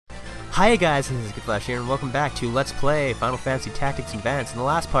Hi guys, this is Skittflash here, and welcome back to Let's Play Final Fantasy Tactics Advance. In the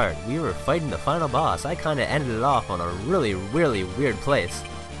last part, we were fighting the final boss. I kinda ended it off on a really weird place,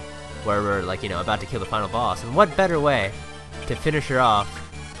 where we're, like, about to kill the final boss. And what better way to finish her off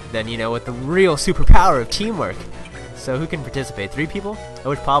than, with the real superpower of teamwork? So who can participate? 3 people? I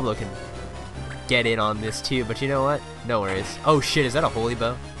wish Pablo can get in on this too, but you know what? No worries. Oh shit, is that a holy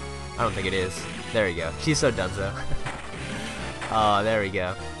bow? I don't think it is. There we go. She's so donezo. Oh, there we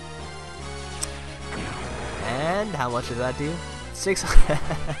go. And how much does that do? 600.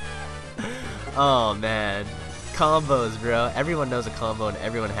 Oh man, combos, bro. Everyone knows a combo, and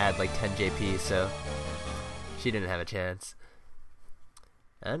everyone had like 10 JP, so she didn't have a chance.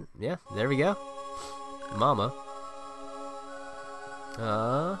 And yeah, there we go, Mama.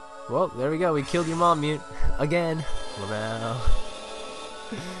 Well, there we go. We killed your mom, Mute, again. Wow.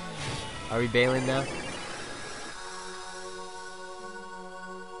 Are we bailing now?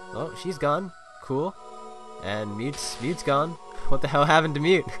 Oh, she's gone. Cool. And Mute's gone. What the hell happened to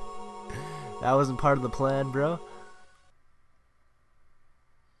Mute? That wasn't part of the plan, bro.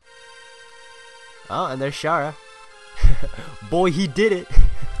 Oh, and there's Shara. Boy, he did it.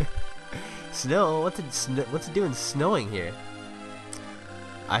 Snow? What's it doing snowing here?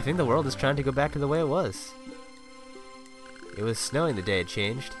 I think the world is trying to go back to the way it was. It was snowing the day it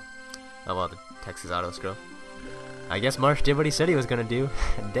changed. Oh well, the text is auto-scroll. I guess Marsh did what he said he was gonna do.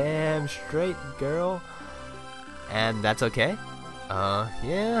 Damn straight, girl. And that's okay?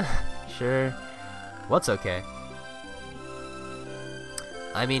 Yeah, sure. What's okay?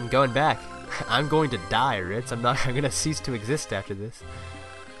 I mean, going back. I'm going to die, Ritz. I'm gonna cease to exist after this.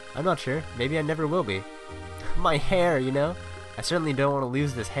 I'm not sure. Maybe I never will be. My hair, I certainly don't want to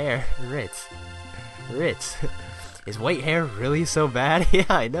lose this hair. Ritz. Is white hair really so bad? Yeah,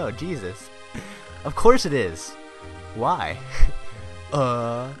 I know, Jesus. Of course it is. Why?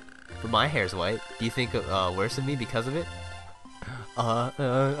 But my hair's white. Do you think worse of me because of it?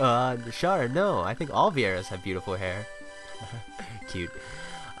 Sure, no. I think all Vieras have beautiful hair. Cute.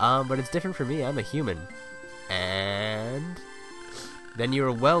 But it's different for me. I'm a human. And then you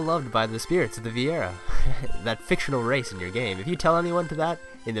are well loved by the spirits of the Viera. That fictional race in your game. If you tell anyone to that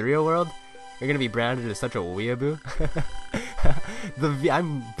in the real world, you're gonna be branded as such a weeaboo.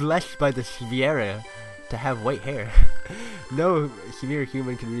 I'm blessed by the Viera to have white hair. No mere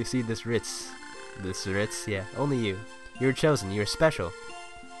human can receive this Ritz. Yeah, only you. You're chosen, you're special.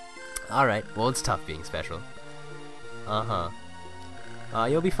 Alright, well, it's tough being special.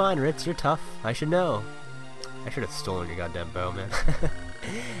 You'll be fine, Ritz, you're tough. I should know. I should have stolen your goddamn bow, man.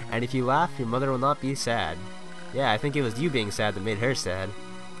 And if you laugh, your mother will not be sad. Yeah, I think it was you being sad that made her sad.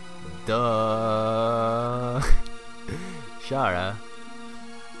 Duh. Shara.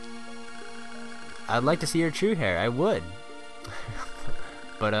 I'd like to see your true hair, I would.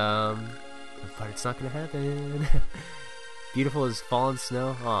 but it's not gonna happen. Beautiful as fallen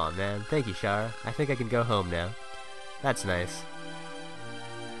snow. Aw, man, thank you, Shara. I think I can go home now. That's nice.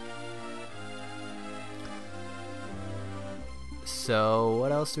 So,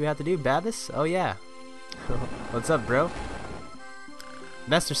 what else do we have to do? Babis? Oh yeah. What's up, bro?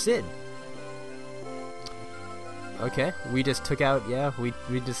 Master Sid. Okay, we just took out, yeah, we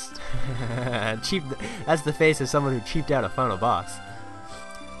just that's the face of someone who cheaped out a final boss.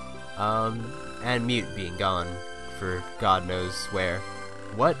 And Mute being gone for God knows where.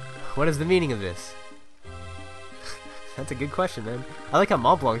 What is the meaning of this? That's a good question, man. I like how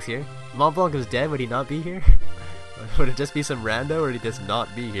Mont Blanc's here. Mont Blanc was dead, would he not be here? Would it just be some rando, or would he just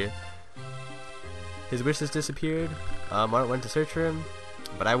not be here? His wishes disappeared. Mart went to search for him,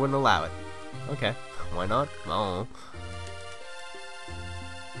 but I wouldn't allow it. Okay. Why not? Oh.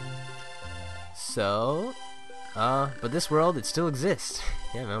 So, but this world, it still exists.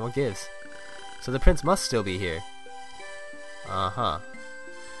 Yeah, man, what gives? So the prince must still be here.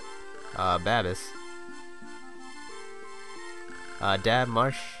 Babis. Dab,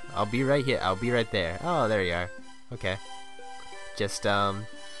 Marsh, I'll be right here. I'll be right there. Oh, there you are. Okay. Just, in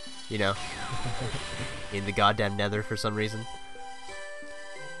the goddamn nether for some reason.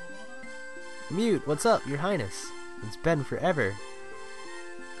 Mute, what's up, your highness? It's been forever.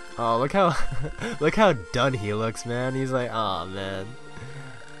 Oh, look how look how done he looks, man. He's like, oh man,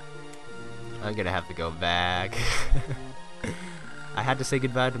 I'm gonna have to go back. I had to say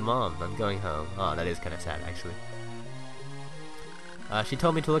goodbye to Mom. I'm going home. Oh, that is kind of sad, actually. She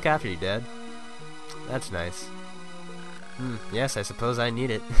told me to look after you, Dad. That's nice. Yes, I suppose I need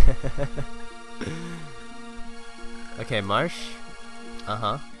it. Okay, Marsh.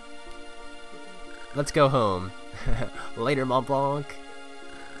 Let's go home. Later, Mont Blanc.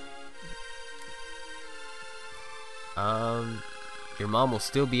 Your mom will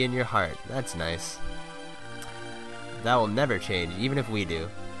still be in your heart. That's nice. That will never change, even if we do.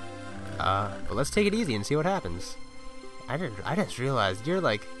 But let's take it easy and see what happens. I just realized you're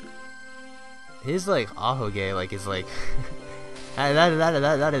like, his like ahoge like is like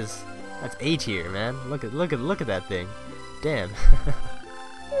that's A tier, man. Look at that thing. Damn.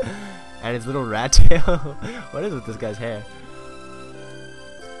 And his little rat tail. What is with this guy's hair?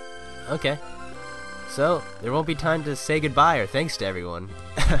 Okay. So there won't be time to say goodbye or thanks to everyone.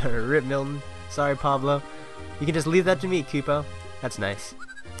 Rip Milton. Sorry, Pablo. You can just leave that to me, Kupo. That's nice.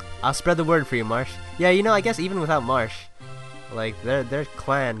 I'll spread the word for you, Marsh. Yeah, you know, I guess even without Marsh, like, their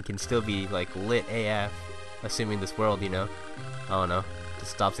clan can still be, like, lit AF, assuming this world, you know, I don't know,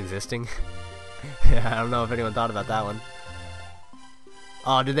 just stops existing. Yeah, I don't know if anyone thought about that one.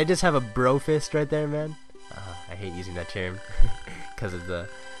 Oh, did they just have a bro fist right there, man? I hate using that term, because of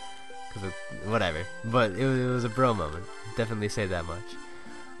whatever, but it was a bro moment, definitely say that much.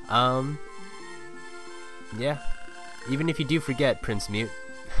 Yeah, even if you do forget, Prince Mute,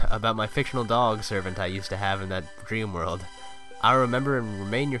 about my fictional dog servant I used to have in that dream world, I'll remember and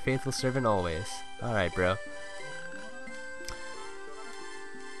remain your faithful servant always. Alright, bro.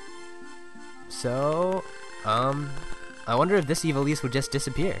 So, I wonder if this Evilise would just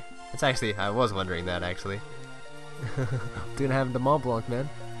disappear. That's actually, I was wondering that, actually. What's gonna happen to Mont Blanc, man?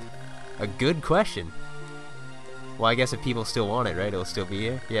 A good question. Well, I guess if people still want it, right, it'll still be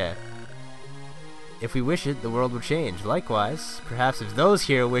here? Yeah. If we wish it, the world will change. Likewise, perhaps if those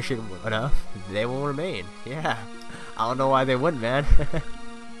here wish it enough, they will remain. Yeah. I don't know why they wouldn't, man.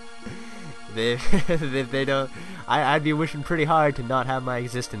 If they don't, I'd be wishing pretty hard to not have my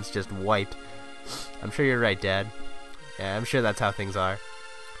existence just wiped. I'm sure you're right, Dad. Yeah, I'm sure that's how things are.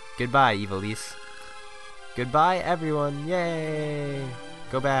 Goodbye, Evilise. Goodbye, everyone. Yay!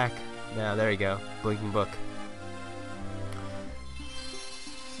 Go back. Now, there you go. Blinking book.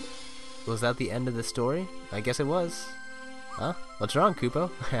 Was that the end of the story? I guess it was. Huh? What's wrong, Kupo?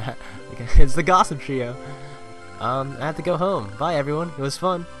 It's the gossip trio. I have to go home. Bye, everyone. It was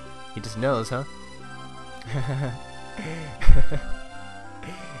fun. He just knows, huh?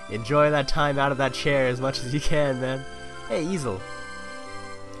 Enjoy that time out of that chair as much as you can, man. Hey, Easel.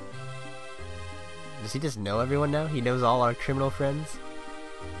 Does he just know everyone now? He knows all our criminal friends?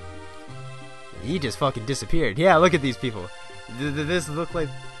 He just fucking disappeared. Yeah, look at these people. Does this look like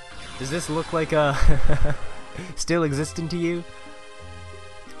still existing to you?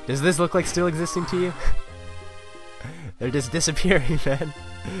 Does this look like still existing to you? They're just disappearing, man.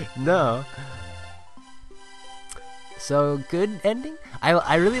 No. So, good ending?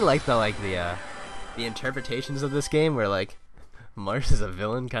 I really like the interpretations of this game where, like, Marsh is a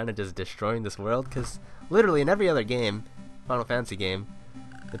villain kind of just destroying this world, because literally in every other game, Final Fantasy game,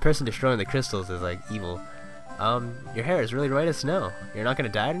 the person destroying the crystals is, like, evil. Your hair is really white as snow. You're not gonna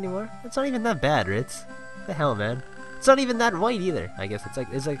dye it anymore? It's not even that bad, Ritz. What the hell, man? It's not even that white either. I guess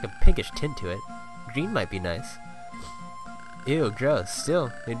it's like a pinkish tint to it. Green might be nice. Ew, gross.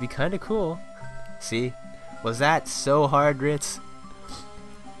 Still, it'd be kinda cool. See? Was that so hard, Ritz?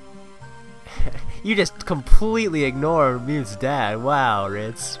 You just completely ignore Mute's dad. Wow,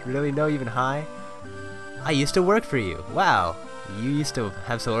 Ritz. Really no even hi? I used to work for you. Wow. You used to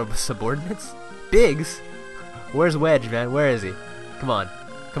have subordinates? Biggs? Where's Wedge, man? Where is he? Come on.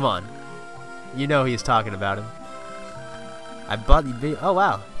 Come on. You know he's talking about him. I bought the... Oh,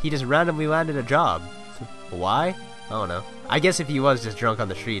 wow. He just randomly landed a job. Why? I don't know. I guess if he was just drunk on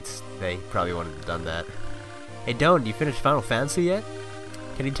the streets, they probably wouldn't have done that. Hey, Doan, you finished Final Fantasy yet?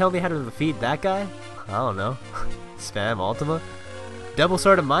 Can you tell me how to defeat that guy? I don't know. Spam Ultima? Double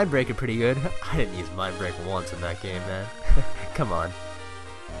Sword of Mindbreaker pretty good. I didn't use Mindbreak once in that game, man. Come on.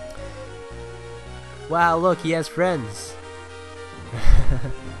 Wow, look, he has friends.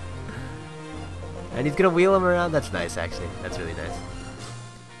 And he's gonna wheel him around. That's nice, actually. That's really nice.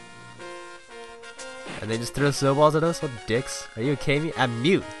 And they just throw snowballs at us? What dicks? Are you okay, me? I'm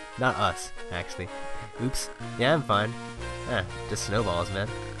Mute, not us, actually. Oops. Yeah, I'm fine. Just snowballs, man.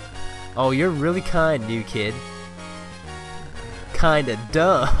 Oh, you're really kind, new kid. Kinda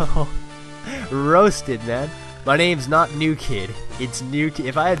duh. Roasted, man. My name's not New Kid. It's New Kid.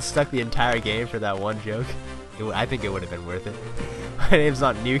 If I had stuck the entire game for that one joke, I think it would have been worth it. My name's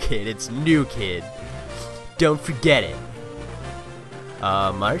not New Kid. It's New Kid. Don't forget it.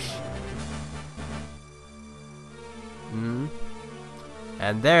 Marsh?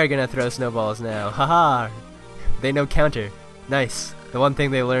 And they're gonna throw snowballs now. Haha! They know counter. Nice. The one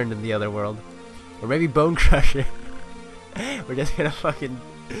thing they learned in the other world. Or maybe Bone Crusher. We're just gonna fucking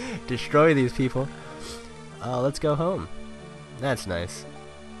destroy these people. Let's go home. That's nice.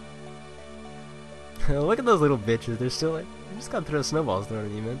 Look at those little bitches. They're still like, I just gotta throw snowballs thrown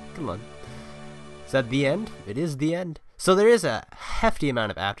at you, man. Come on. Is that the end? It is the end. So there is a hefty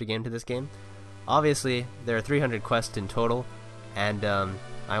amount of aftergame to this game. Obviously, there are 300 quests in total, and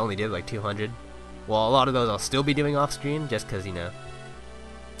I only did like 200. Well, a lot of those I'll still be doing off screen, just because, you know,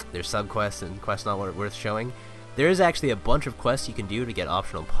 there's sub-quests and quests not worth showing. There is actually a bunch of quests you can do to get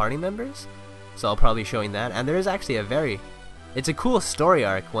optional party members, so I'll probably be showing that. And there is actually it's a cool story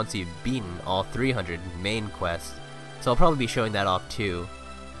arc once you've beaten all 300 main quests, so I'll probably be showing that off too.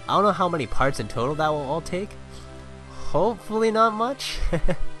 I don't know how many parts in total that will all take. Hopefully not much.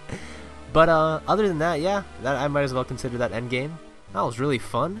 But other than that, yeah, I might as well consider that endgame. That was really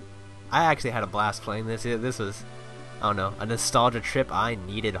fun. I actually had a blast playing this. This was, I don't know, a nostalgia trip I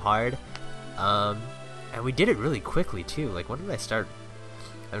needed hard. And we did it really quickly too. Like, when did I start?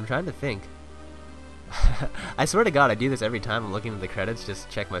 I'm trying to think. I swear to God, I do this every time I'm looking at the credits. Just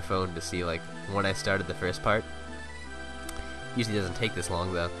check my phone to see like when I started the first part. Usually doesn't take this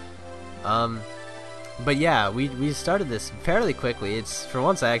long though. But yeah, we started this fairly quickly. It's, for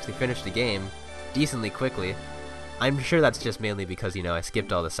once, I actually finished the game decently quickly. I'm sure that's just mainly because, you know, I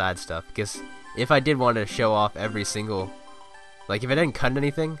skipped all the side stuff. Because if I did want to show off every single, like, if I didn't cut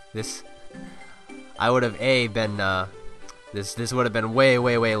anything, I would have been this would have been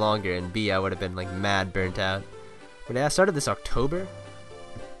way longer, and B, I would have been like mad burnt out. But yeah, I started this October.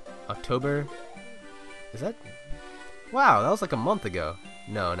 Is that? Wow, that was like a month ago.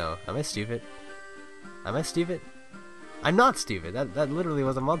 No, am I stupid? Am I stupid? I'm not stupid. That literally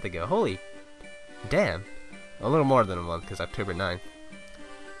was a month ago. Holy damn. A little more than a month, because October 9th.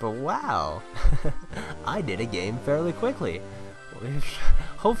 But wow. I did a game fairly quickly.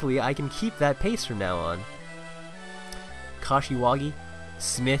 Hopefully I can keep that pace from now on. Kashiwagi,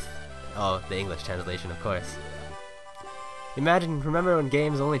 Smith. Oh, the English translation, of course. Remember when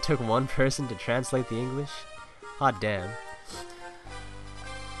games only took one person to translate the English? Hot damn.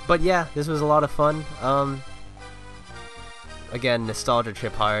 But yeah, this was a lot of fun. Again, nostalgia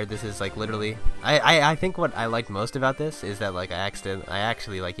trip hard. This is like literally, I think what I liked most about this is that like I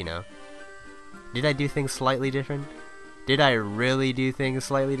actually like, you know, did I do things slightly different? Did I really do things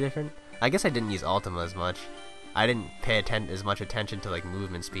slightly different? I guess I didn't use Ultima as much. I didn't pay as much attention to like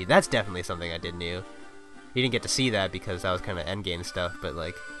movement speed. That's definitely something I did new. You didn't get to see that because that was kind of endgame stuff, but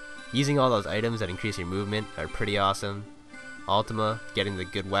like using all those items that increase your movement are pretty awesome. Ultima, getting the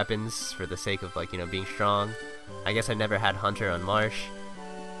good weapons for the sake of like, you know, being strong. I guess I never had Hunter on Marsh.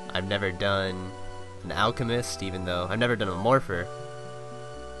 I've never done an Alchemist, even though I've never done a Morpher.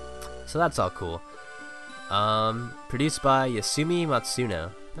 So that's all cool. Produced by Yasumi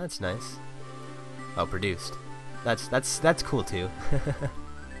Matsuno. That's nice. Oh, produced. That's cool too.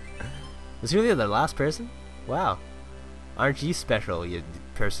 Was really the last person? Wow. Aren't you special, you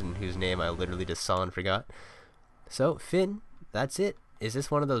person whose name I literally just saw and forgot? So, Finn, that's it. Is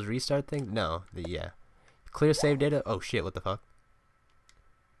this one of those restart things? No. Yeah. Clear save data? Oh shit, what the fuck?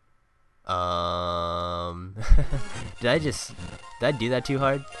 Did I do that too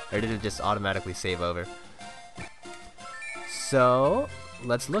hard? Or did it just automatically save over? So,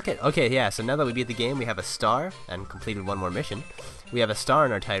 let's look at, okay, yeah, so now that we beat the game, we have a star, and completed one more mission. We have a star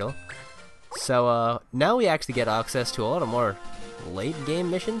in our title. So, now we actually get access to a lot of more late game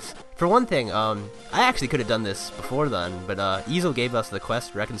missions. For one thing, I actually could have done this before then, but Easel gave us the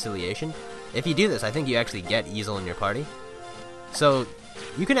quest Reconciliation. If you do this, I think you actually get Easel in your party. So,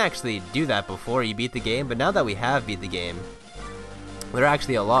 you can actually do that before you beat the game, but now that we have beat the game, there are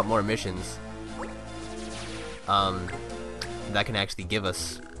actually a lot more missions that can actually give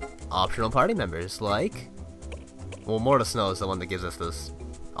us optional party members, like, well, Mortal Snow is the one that gives us those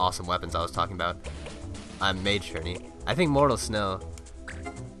awesome weapons I was talking about. I'm Mage Journey. I think Mortal Snow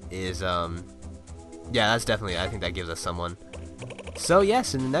is, yeah, that's definitely, I think that gives us someone. So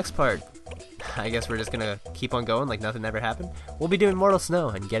yes, in the next part, I guess we're just gonna keep on going like nothing ever happened. We'll be doing Mortal Snow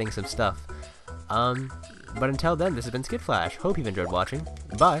and getting some stuff. But until then, this has been Skittflash. Hope you've enjoyed watching.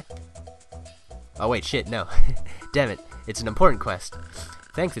 Bye. Oh wait, shit, no. Damn it, it's an important quest.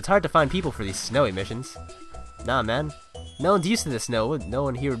 Thanks, it's hard to find people for these snowy missions. Nah, man. No one's used to the snow. No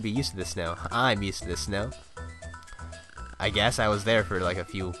one here would be used to the snow. I'm used to the snow. I guess I was there for like a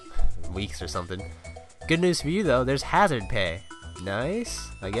few weeks or something. Good news for you though, there's hazard pay. Nice,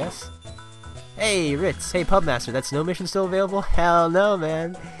 I guess. Hey, Ritz. Hey, Pubmaster, that snow mission still available? Hell no,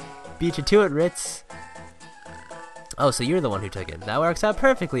 man. Beat you to it, Ritz. Oh, so you're the one who took it. That works out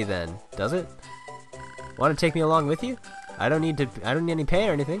perfectly then, does it? Want to take me along with you? I don't need any pay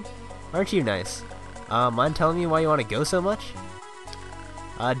or anything. Aren't you nice? Mind telling me why you want to go so much?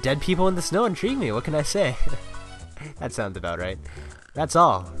 Dead people in the snow intrigue me. What can I say? That sounds about right. That's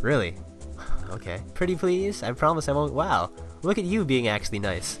all, really. Okay. Pretty please? I promise I won't. Wow. Look at you being actually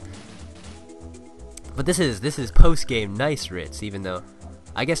nice. But this is post-game nice Ritz, even though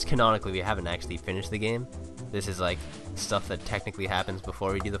I guess canonically we haven't actually finished the game. This is like stuff that technically happens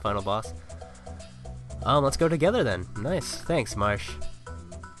before we do the final boss. Let's go together then. Nice. Thanks, Marsh.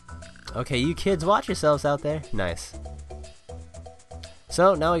 Okay, you kids, watch yourselves out there. Nice.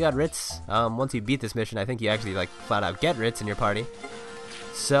 So now we got Ritz. Once you beat this mission, I think you actually like flat out get Ritz in your party.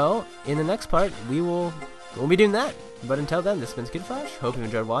 So in the next part, we'll be doing that. But until then, this has been Skittflash. Hope you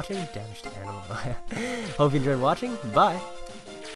enjoyed watching. Damaged animal. Hope you enjoyed watching. Bye.